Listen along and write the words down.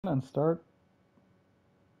And start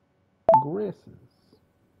Graces.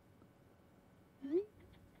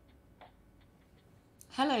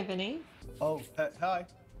 Hello, Vinny. Oh, hi.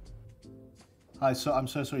 Hi, so I'm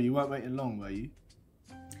so sorry. You weren't waiting long, were you?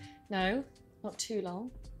 No, not too long.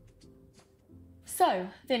 So,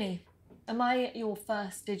 Vinny, am I your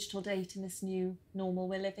first digital date in this new normal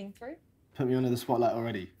we're living through? Put me under the spotlight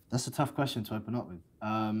already. That's a tough question to open up with.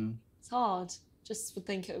 It's hard. Just would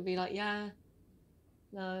think it would be like, yeah,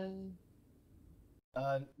 no.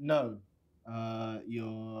 No.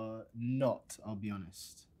 You're not, I'll be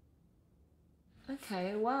honest.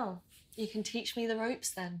 Okay, well, you can teach me the ropes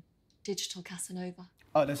then, digital Casanova.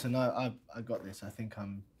 Oh, listen, I got this. I think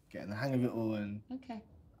I'm getting the hang of it all and Okay.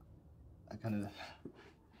 I kind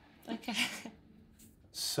of... Okay.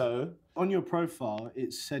 So, on your profile,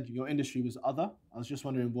 it said your industry was other. I was just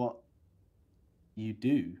wondering what you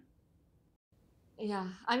do. Yeah,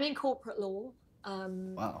 I'm in corporate law.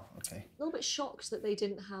 Wow, okay. A little bit shocked that they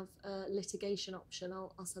didn't have a litigation option.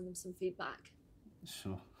 I'll send them some feedback.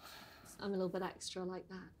 Sure. I'm a little bit extra like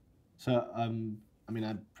that. So, I mean,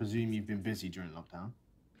 I presume you've been busy during lockdown.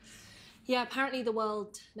 Yeah, apparently the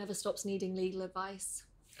world never stops needing legal advice.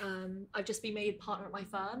 I've just been made partner at my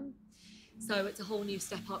firm, so it's a whole new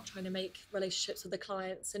step up trying to make relationships with the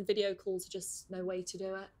clients, and video calls are just no way to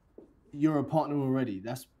do it. You're a partner already.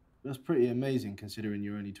 That's pretty amazing considering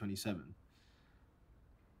you're only 27.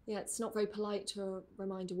 Yeah, it's not very polite to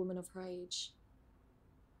remind a woman of her age.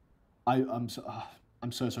 I'm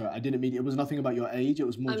so sorry. I didn't mean it was nothing about your age. It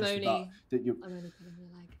was more just about that you. I'm only pulling your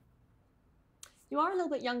leg. You are a little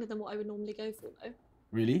bit younger than what I would normally go for, though.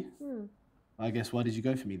 Really? I guess why did you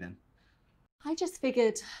go for me then? I just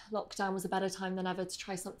figured lockdown was a better time than ever to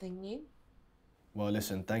try something new. Well,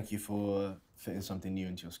 listen, thank you for fitting something new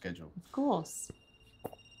into your schedule. Of course.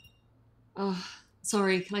 Oh,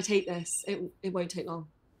 sorry, can I take this? It won't take long.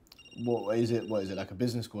 What is it? What is it, like a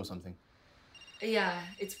business call or something? Yeah,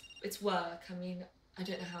 it's work. I mean, I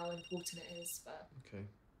don't know how important it is, but... Okay.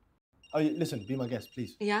 Oh, yeah, listen, be my guest,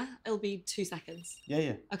 please. Yeah? It'll be 2 seconds.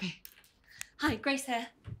 Yeah. Okay. Hi, Grace here.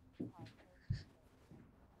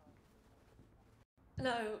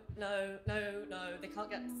 No. They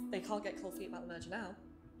can't get cold feet about the merger now.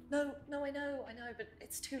 No, I know, but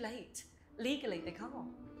it's too late. Legally, they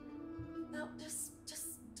can't. No, just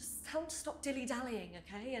tell them to stop dilly-dallying,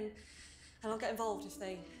 okay? And I'll get involved if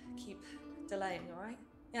they keep delaying, all right?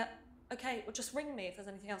 Yeah, okay, well, just ring me if there's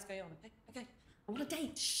anything else going on, okay? Okay, I want a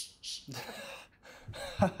date, shh.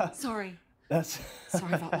 Sorry.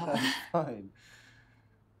 Sorry about that. That's fine.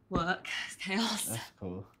 Work, chaos. That's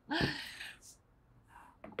cool.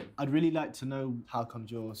 I'd really like to know how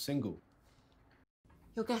comes you're single.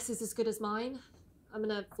 Your guess is as good as mine. I'm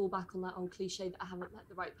gonna fall back on that old cliche that I haven't met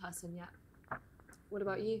the right person yet. What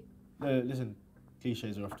about you? Listen,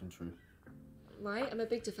 cliches are often true. Right, I'm a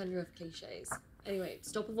big defender of cliches. Anyway,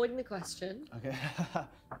 stop avoiding the question. Okay.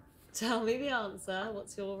 Tell me the answer.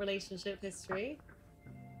 What's your relationship history?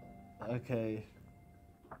 Okay.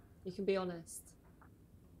 You can be honest.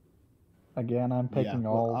 Again, I'm picking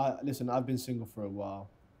all. Listen, I've been single for a while.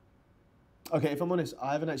 Okay, if I'm honest,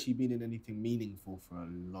 I haven't actually been in anything meaningful for a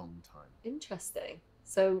long time. Interesting.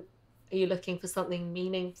 So, are you looking for something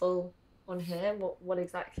meaningful on here? What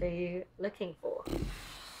exactly are you looking for?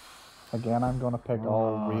 Again, I'm gonna pick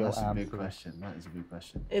all real that's answers. A big question. That is a big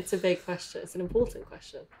question. It's a big question. It's an important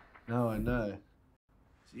question. No, I know.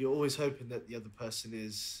 So you're always hoping that the other person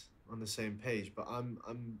is on the same page, but I'm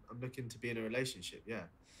looking to be in a relationship. Yeah,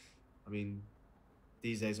 I mean,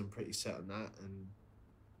 these days I'm pretty set on that, and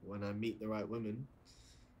when I meet the right woman,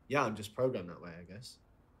 yeah, I'm just programmed that way, I guess.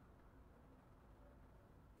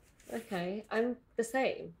 Okay, I'm the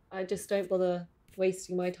same. I just don't bother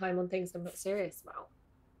wasting my time on things I'm not serious about.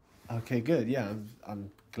 Okay, good. Yeah, I'm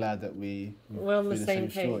glad that we're on the same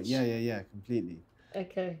page. Short. Yeah, completely.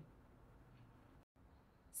 Okay.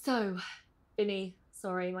 So, Vinny,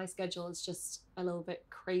 sorry, my schedule is just a little bit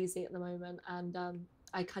crazy at the moment, and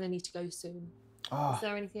I kind of need to go soon. Oh. Is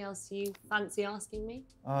there anything else you fancy asking me?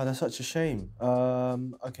 Oh, that's such a shame.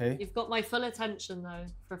 Okay. You've got my full attention, though,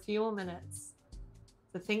 for a few more minutes.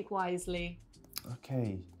 So think wisely.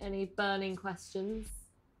 Okay. Any burning questions?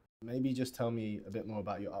 Maybe just tell me a bit more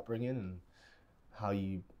about your upbringing and how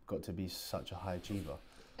you got to be such a high achiever.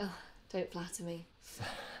 Oh, don't flatter me.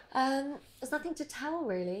 There's nothing to tell,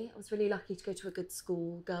 really. I was really lucky to go to a good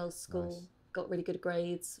school, girls' school. Nice. Got really good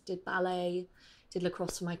grades, did ballet, did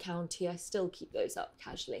lacrosse for my county. I still keep those up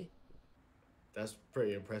casually. That's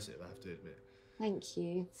pretty impressive, I have to admit. Thank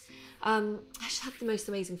you. I just have the most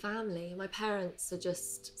amazing family. My parents are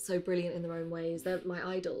just so brilliant in their own ways. They're my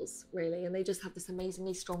idols, really, and they just have this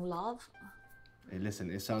amazingly strong love. Hey, listen,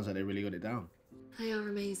 it sounds like they really got it down. They are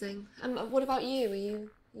amazing. What about you? Are you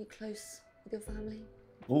close with your family?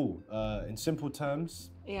 Oh, in simple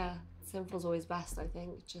terms, Yeah, simple's always best, I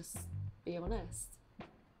think. Just be honest.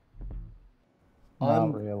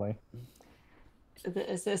 Not really.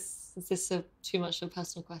 Is this a too much of a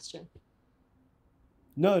personal question?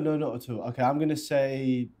 no, not at all. Okay, I'm gonna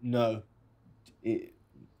say no.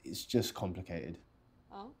 It's just complicated.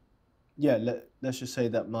 Oh, Yeah, let's just say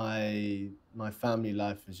that my family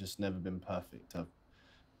life has just never been perfect.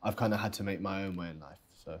 I've kind of had to make my own way in life.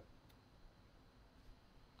 So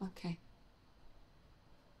okay.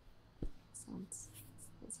 Sounds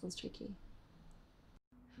that sounds tricky.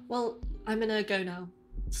 Well, I'm gonna go now.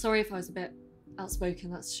 Sorry if I was a bit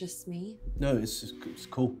outspoken. That's just me. no, it's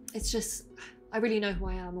cool. It's just I really know who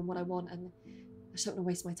I am and what I want, and I just don't want to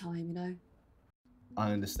waste my time. You know.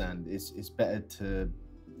 I understand. It's better to,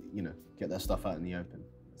 get that stuff out in the open.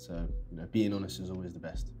 So being honest is always the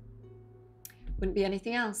best. Wouldn't be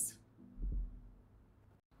anything else.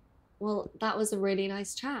 Well, that was a really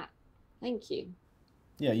nice chat. Thank you.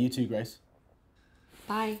 Yeah, you too, Grace.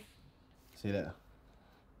 Bye. See you later.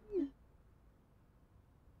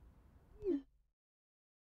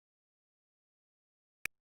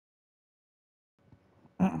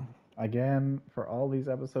 Again, for all these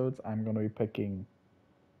episodes, I'm going to be picking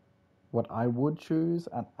what I would choose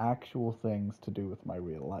and actual things to do with my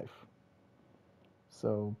real life.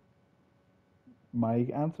 So my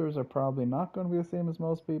answers are probably not going to be the same as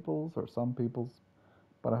most people's or some people's,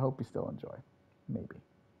 but I hope you still enjoy. Maybe.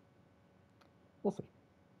 We'll see.